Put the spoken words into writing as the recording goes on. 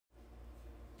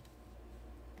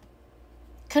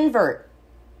Convert.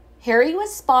 Harry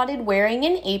was spotted wearing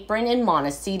an apron in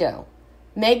Montecito.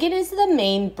 Meghan is the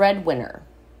main breadwinner.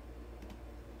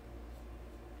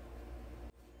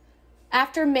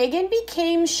 After Meghan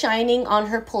became shining on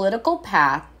her political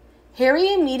path,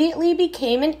 Harry immediately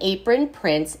became an apron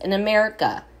prince in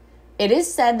America. It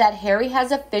is said that Harry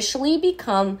has officially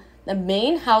become the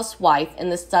main housewife in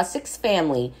the Sussex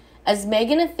family as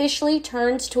Meghan officially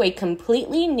turns to a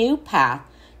completely new path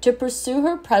to pursue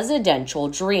her presidential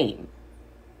dream.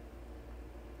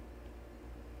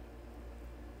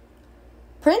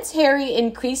 Prince Harry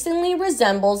increasingly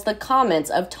resembles the comments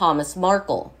of Thomas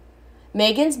Markle,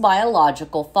 Meghan's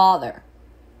biological father.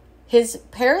 His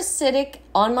parasitic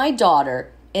on my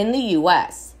daughter in the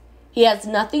U.S. He has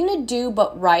nothing to do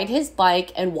but ride his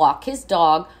bike and walk his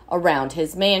dog around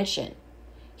his mansion,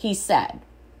 he said.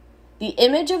 The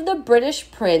image of the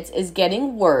British prince is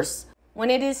getting worse when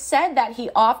it is said that he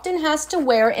often has to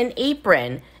wear an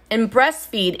apron and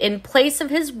breastfeed in place of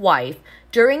his wife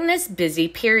during this busy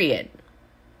period.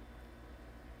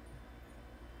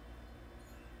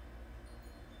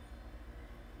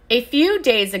 A few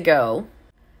days ago,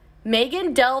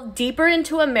 Meghan delved deeper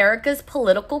into America's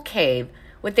political cave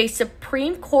with a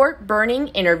Supreme Court burning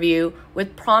interview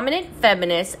with prominent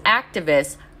feminist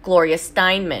activist Gloria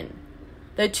Steinem.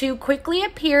 The two quickly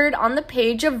appeared on the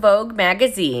page of Vogue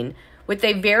magazine with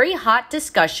a very hot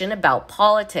discussion about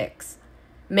politics.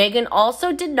 Meghan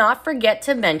also did not forget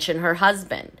to mention her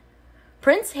husband.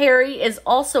 Prince Harry is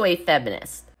also a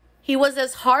feminist. He was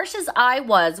as harsh as I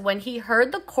was when he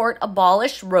heard the court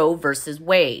abolish Roe v.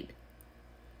 Wade.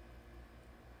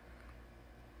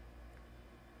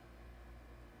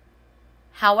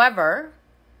 However,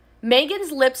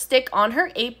 Meghan's lipstick on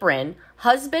her apron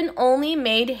husband only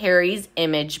made Harry's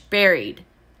image buried.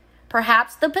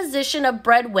 Perhaps the position of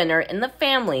breadwinner in the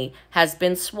family has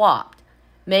been swapped.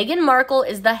 Meghan Markle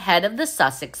is the head of the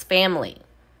Sussex family.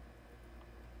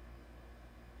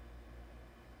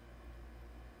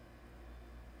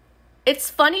 It's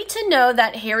funny to know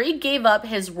that Harry gave up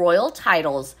his royal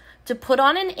titles to put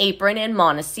on an apron in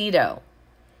Montecito.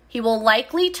 He will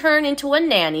likely turn into a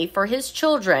nanny for his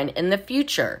children in the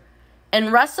future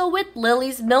and wrestle with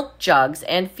Lily's milk jugs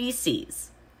and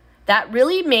feces. That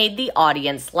really made the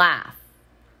audience laugh.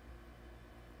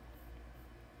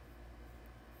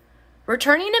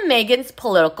 Returning to Meghan's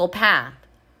political path,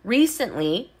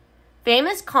 recently,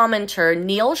 famous commentator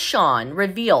Neil Sean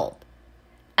revealed,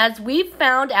 as we've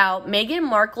found out, Meghan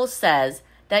Markle says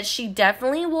that she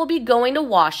definitely will be going to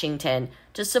Washington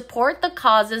to support the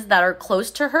causes that are close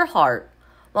to her heart,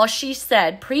 while she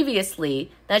said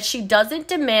previously that she doesn't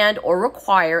demand or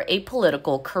require a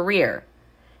political career.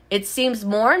 It seems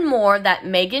more and more that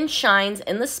Meghan shines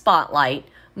in the spotlight,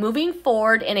 moving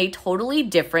forward in a totally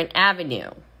different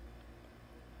avenue.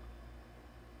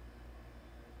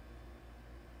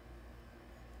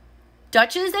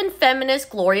 Duchess and feminist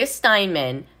Gloria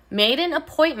Steinem made an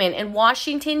appointment in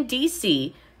Washington,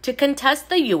 D.C. to contest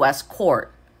the U.S.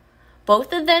 court.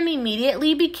 Both of them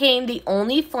immediately became the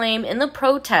only flame in the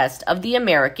protest of the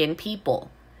American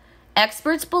people.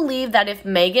 Experts believe that if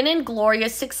Meghan and Gloria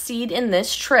succeed in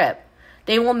this trip,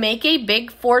 they will make a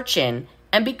big fortune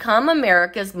and become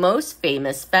America's most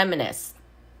famous feminists.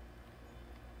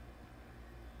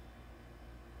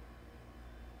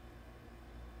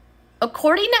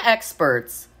 According to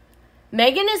experts,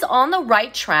 Meghan is on the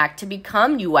right track to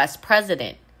become U.S.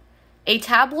 president. A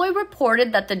tabloid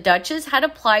reported that the Duchess had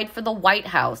applied for the White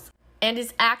House and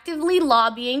is actively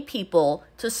lobbying people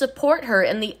to support her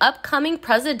in the upcoming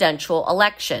presidential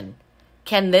election.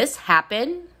 Can this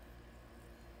happen?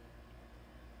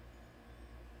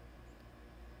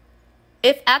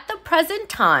 If at the present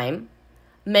time,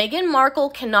 Meghan Markle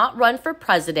cannot run for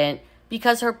president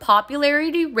because her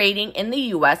popularity rating in the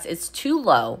U.S. is too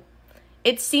low,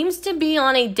 it seems to be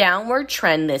on a downward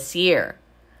trend this year.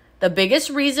 The biggest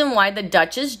reason why the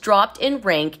Duchess dropped in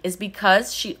rank is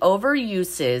because she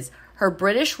overuses her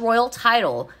British royal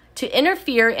title to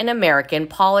interfere in American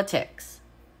politics.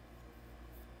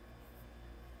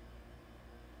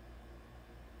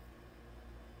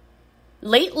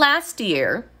 Late last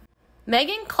year,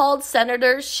 Meghan called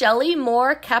Senators Shelley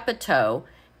Moore Capito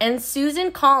and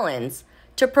Susan Collins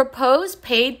to propose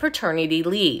paid paternity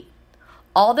leave.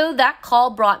 Although that call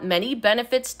brought many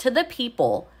benefits to the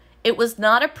people, it was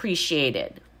not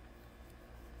appreciated.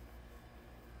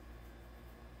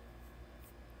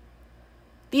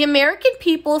 The American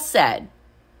people said,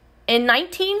 in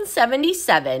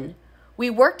 1977, we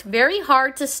worked very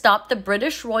hard to stop the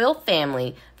British royal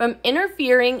family from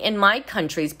interfering in my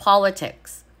country's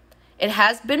politics. It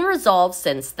has been resolved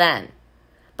since then.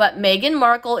 But Meghan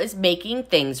Markle is making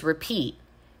things repeat.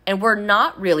 and were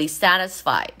not really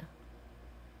satisfied.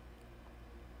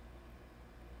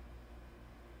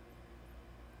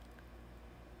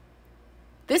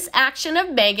 This action of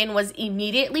Meghan was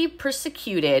immediately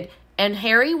persecuted, and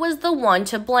Harry was the one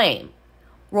to blame.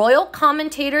 Royal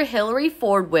commentator Hilary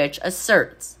Fordwich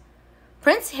asserts,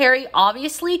 Prince Harry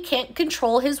obviously can't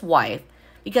control his wife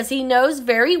because he knows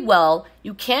very well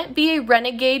you can't be a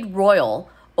renegade royal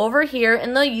over here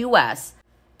in the US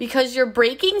because you're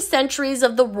breaking centuries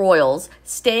of the royals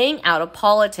staying out of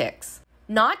politics.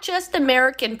 Not just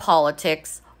American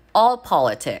politics, all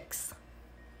politics.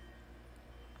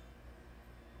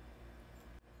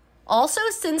 Also,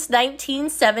 since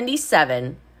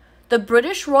 1977, the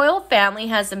British royal family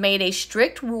has made a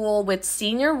strict rule with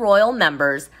senior royal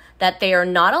members that they are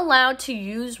not allowed to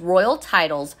use royal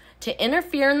titles to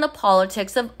interfere in the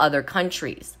politics of other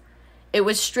countries. It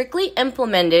was strictly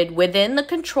implemented within the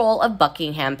control of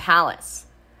Buckingham Palace.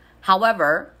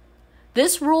 However,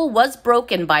 this rule was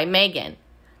broken by Meghan,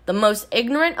 the most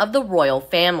ignorant of the royal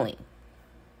family.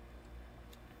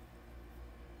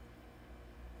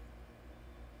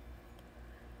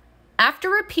 After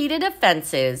repeated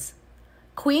offenses,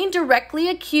 Queen directly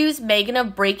accused Meghan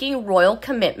of breaking royal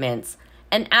commitments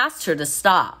and asked her to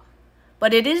stop.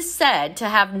 But it is said to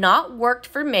have not worked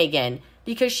for Meghan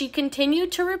because she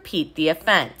continued to repeat the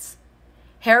offense.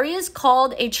 Harry is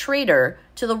called a traitor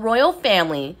to the royal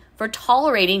family for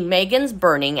tolerating Meghan's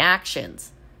burning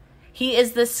actions. He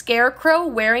is the scarecrow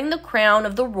wearing the crown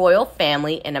of the royal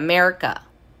family in America.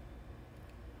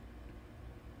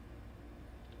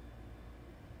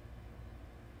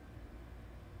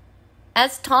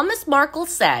 As Thomas Markle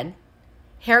said,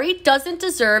 Harry doesn't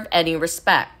deserve any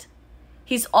respect.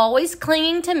 He's always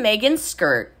clinging to Meghan's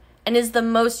skirt and is the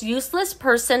most useless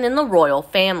person in the royal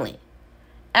family.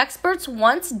 Experts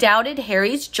once doubted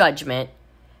Harry's judgment.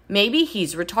 Maybe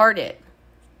he's retarded.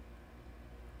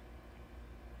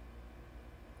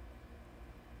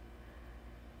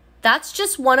 That's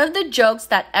just one of the jokes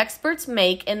that experts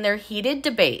make in their heated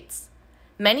debates.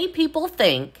 Many people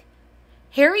think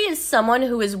Harry is someone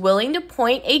who is willing to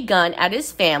point a gun at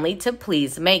his family to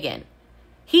please Meghan.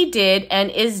 He did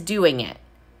and is doing it.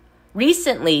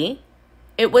 Recently,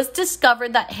 it was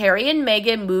discovered that Harry and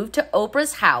Meghan moved to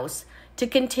Oprah's house to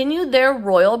continue their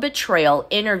royal betrayal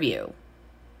interview.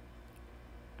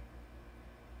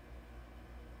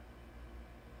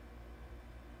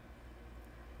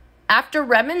 After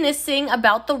reminiscing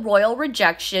about the royal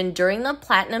rejection during the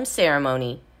platinum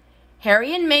ceremony,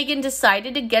 Harry and Meghan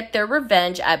decided to get their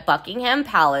revenge at Buckingham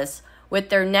Palace with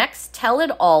their next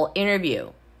tell-it-all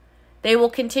interview. They will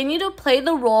continue to play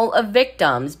the role of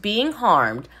victims being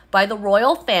harmed by the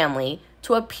royal family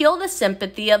to appeal the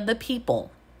sympathy of the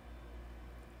people.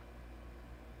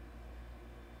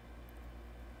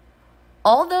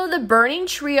 Although the burning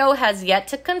trio has yet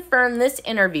to confirm this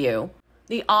interview,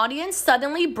 the audience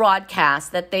suddenly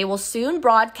broadcast that they will soon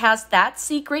broadcast that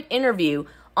secret interview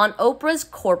on Oprah's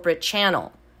corporate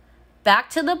channel. Back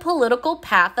to the political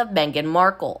path of Meghan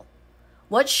Markle.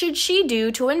 What should she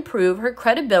do to improve her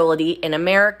credibility in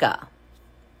America?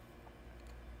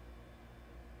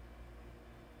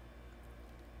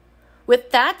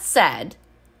 With that said,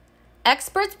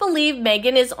 experts believe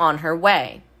Meghan is on her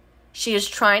way. She is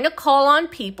trying to call on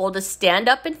people to stand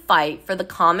up and fight for the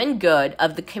common good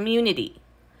of the community.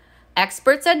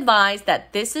 Experts advise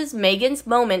that this is Meghan's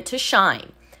moment to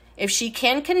shine if she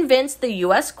can convince the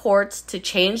U.S. courts to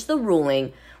change the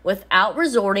ruling without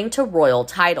resorting to royal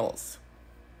titles.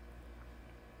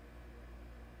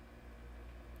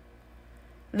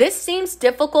 This seems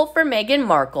difficult for Meghan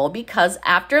Markle because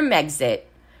after Megxit,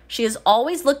 she is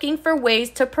always looking for ways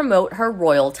to promote her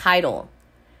royal title.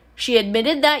 She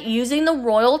admitted that using the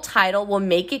royal title will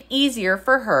make it easier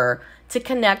for her to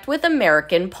connect with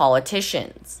American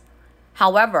politicians.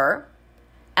 However,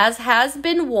 as has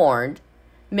been warned,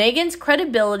 Meghan's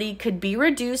credibility could be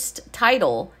reduced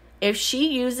title if she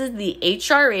uses the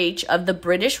HRH of the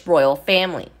British royal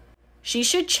family. She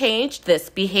should change this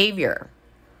behavior.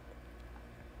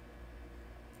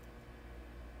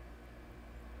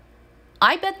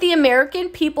 I bet the American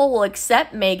people will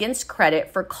accept Meghan's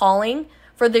credit for calling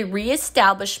for the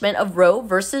reestablishment of Roe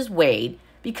v. Wade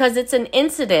because it's an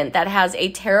incident that has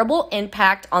a terrible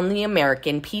impact on the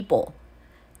American people.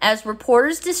 As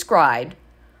reporters described,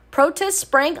 protests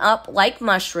sprang up like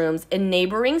mushrooms in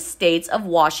neighboring states of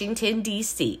Washington,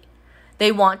 D.C.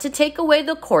 They want to take away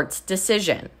the court's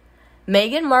decision.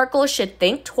 Meghan Markle should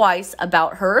think twice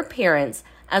about her appearance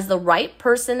as the right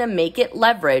person to make it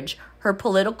leverage her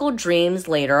political dreams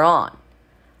later on.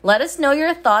 Let us know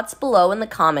your thoughts below in the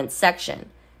comments section.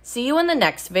 See you in the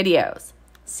next videos.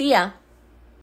 See ya!